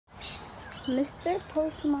Mr.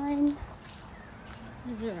 Postman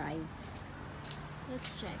has arrived. Let's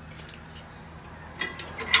check.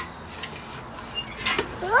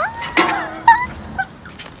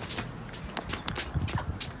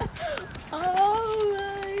 Oh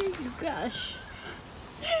my gosh.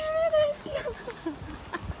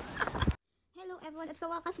 Hello everyone, at sa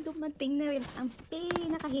wakas dumating na rin ang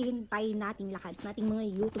pinakahihintay nating lahat, nating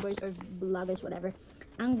mga YouTubers or vloggers, whatever,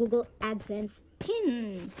 ang Google Adsense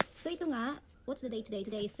PIN. So ito nga, what's the day today?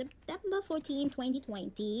 Today is September 14,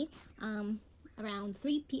 2020. Around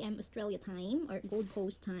 3 p.m. Australia time or Gold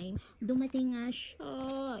Coast time, dumating nga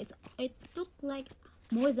siya. It took like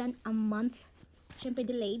more than a month. Syempre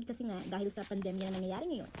delayed kasi nga dahil sa pandemya na nangyayari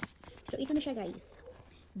ngayon. So ito na siya guys.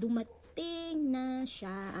 Dumating na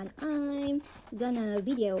siya, and I'm gonna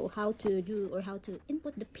video how to do or how to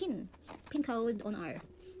input the PIN code on our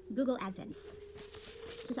Google Adsense.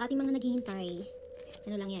 So sa ating mga naghihintay,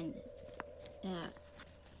 ano lang yan,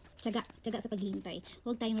 tiyaga sa paghihintay.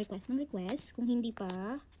 Huwag tayong request ng request kung hindi pa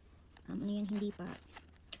ano yan, hindi pa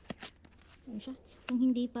ano siya, kung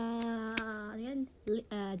hindi pa ano yan,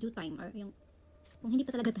 due time, or yung kung hindi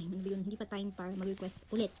pa talaga time, ano yun, hindi pa time para mag-request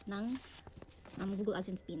ulit ng Google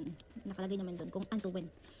AdSense PIN. Nakalagay naman doon kung until when.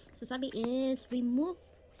 So sabi is remove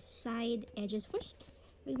side edges first.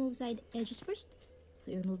 Remove side edges first.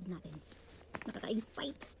 So i-remove natin.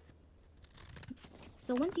 Nakaka-excite.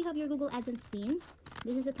 So once you have your Google AdSense PIN,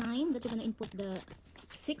 this is the time that you're gonna input the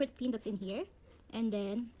secret PIN that's in here, and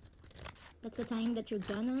then that's the time that you're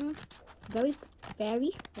gonna verify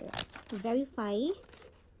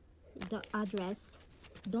the address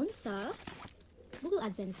doon sa Google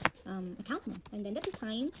AdSense account mo, and then that's the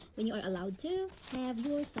time when you are allowed to have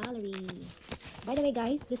your salary. By the way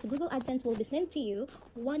guys, this Google AdSense will be sent to you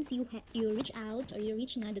once you reach out or you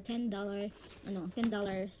reach na the $10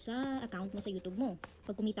 sa account mo sa YouTube mo.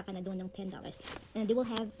 Pag kumita ka na doon ng $10, and they will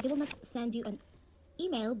not send you an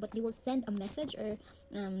email, but they will send a message, or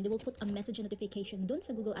they will put a message notification doon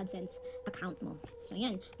sa Google AdSense account mo. So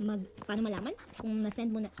yan, paano malaman kung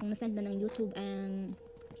na-send na ng YouTube ang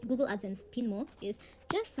Google AdSense PIN mo is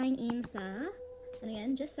just sign in sa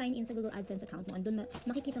Google AdSense account mo, and doon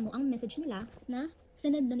makikita mo ang message nila na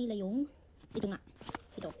send na nila yung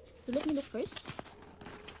ito. So let me look first.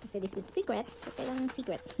 Kasi this is secret, so kailangan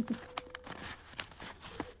secret.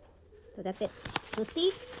 So that's it. So see,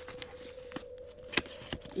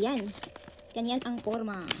 yan, ganyan ang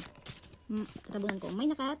forma. Katabunan ko, may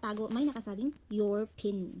nakasabing your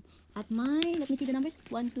PIN, at let me see the numbers,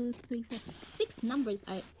 1, 2, 3, 4, 6 numbers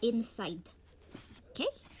are inside. Okay,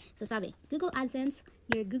 so sabi Google AdSense,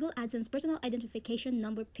 your Google AdSense personal identification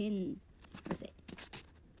number PIN. That's it.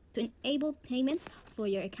 To enable payments for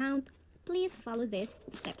your account, please follow these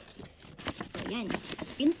steps. So yan,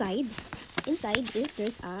 inside is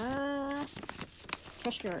there's a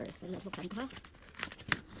treasure. So buksan ko.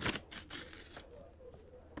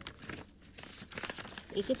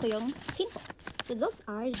 So ikip ko yung PIN ko. So those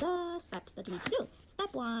are the steps that you need to do.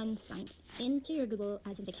 Step 1, sign into your Google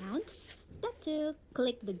AdSense account. Step 2,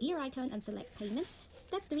 click the gear icon and select payments.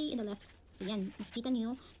 Step 3 in the left. So yan, makikita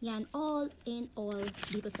nyo, yan all in all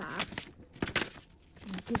dito sa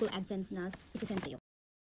Google AdSense na isasend sa'yo.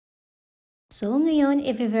 So ngayon,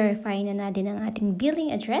 i-verify na natin ang ating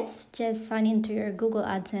billing address. Just sign into your Google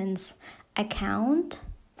AdSense account.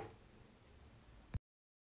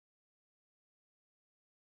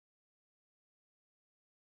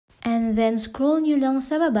 And then scroll nyo lang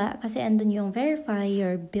sa baba kasi andun yung verify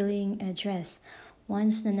your billing address.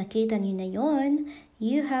 Once na nakita nyo na yon,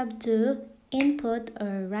 you have to input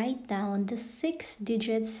or write down the 6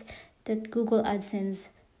 digits that Google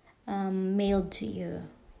AdSense mailed to you.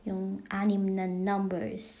 Yung 6 na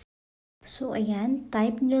numbers. So ayan,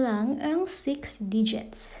 type nyo lang ang 6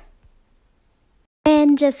 digits.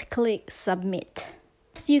 And just click submit.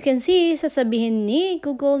 As you can see, sasabihin ni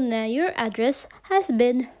Google na your address has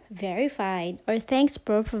been verified, or thanks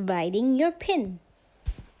for providing your PIN.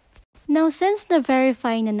 Now, since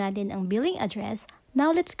na-verify na natin ang billing address,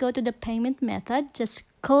 now let's go to the payment method.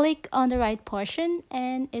 Just click on the right portion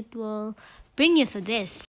and it will bring you to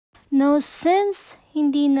this. Now, since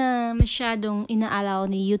hindi na masyadong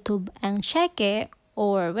inaalaw ni YouTube ang cheque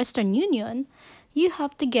or Western Union, you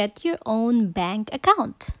have to get your own bank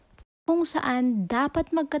account, kung saan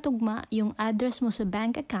dapat magkatugma yung address mo sa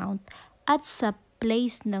bank account at sa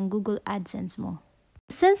place ng Google AdSense mo.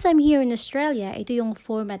 Since I'm here in Australia, ito yung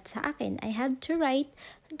format sa akin. I have to write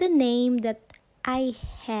the name that I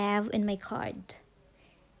have in my card,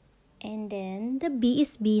 and then the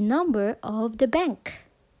BSB number of the bank,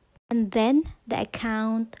 and then the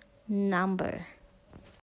account number.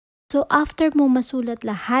 So, after mo masulat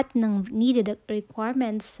lahat ng needed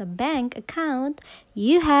requirements sa bank account,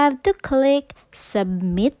 you have to click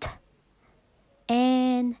Submit,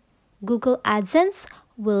 and Google AdSense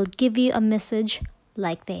will give you a message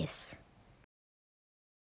like this.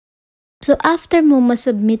 So, after mo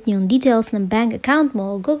masubmit yung details ng bank account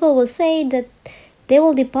mo, Google will say that they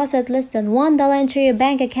will deposit less than $1 into your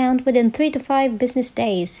bank account within 3 to 5 business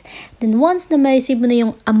days. Then once na ma-receive mo na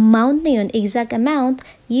yung amount na yun, exact amount,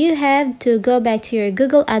 you have to go back to your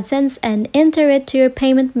Google AdSense and enter it to your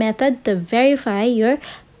payment method to verify your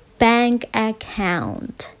bank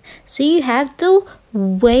account. So you have to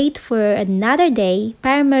wait for another day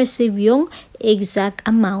para ma-receive yung exact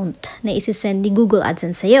amount na isisend ni Google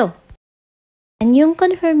AdSense sa'yo. And yung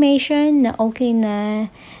confirmation na okay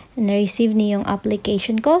na-receive niyo yung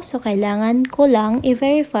application ko. So, kailangan ko lang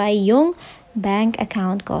i-verify yung bank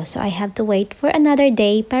account ko. So, I have to wait for another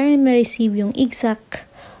day para ma-receive yung exact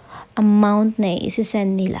amount na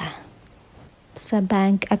isisend nila sa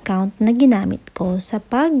bank account na ginamit ko sa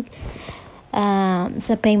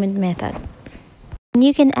payment method.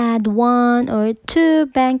 You can add 1 or 2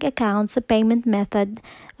 bank accounts sa payment method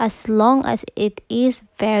as long as it is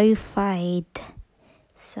verified.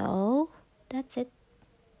 So, that's it.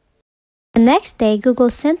 The next day, Google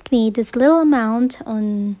sent me this little amount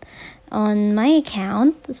on my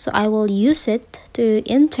account, so I will use it to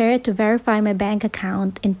enter to verify my bank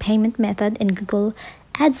account in payment method in Google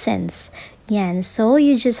AdSense. Yan, so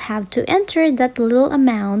you just have to enter that little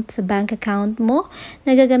amount sa bank account mo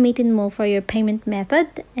na gagamitin mo for your payment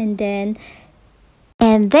method, and then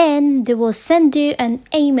they will send you an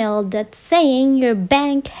email that's saying your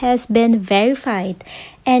bank has been verified,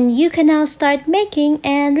 and you can now start making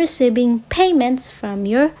and receiving payments from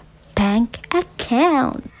your bank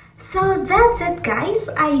account. So that's it guys.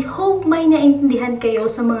 I hope may naintindihan kayo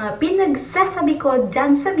sa mga pinagsasabi ko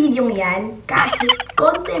dyan sa video yan, kahit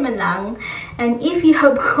konti man lang. And if you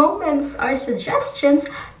have comments or suggestions,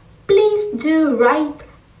 please do write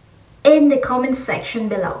in the comment section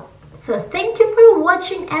below. So thank you for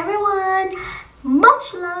watching everyone.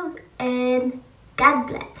 Much love and God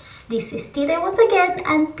bless. This is Tita once again,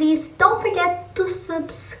 and please don't forget to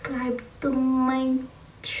subscribe to my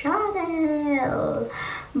channel.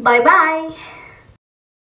 Bye bye.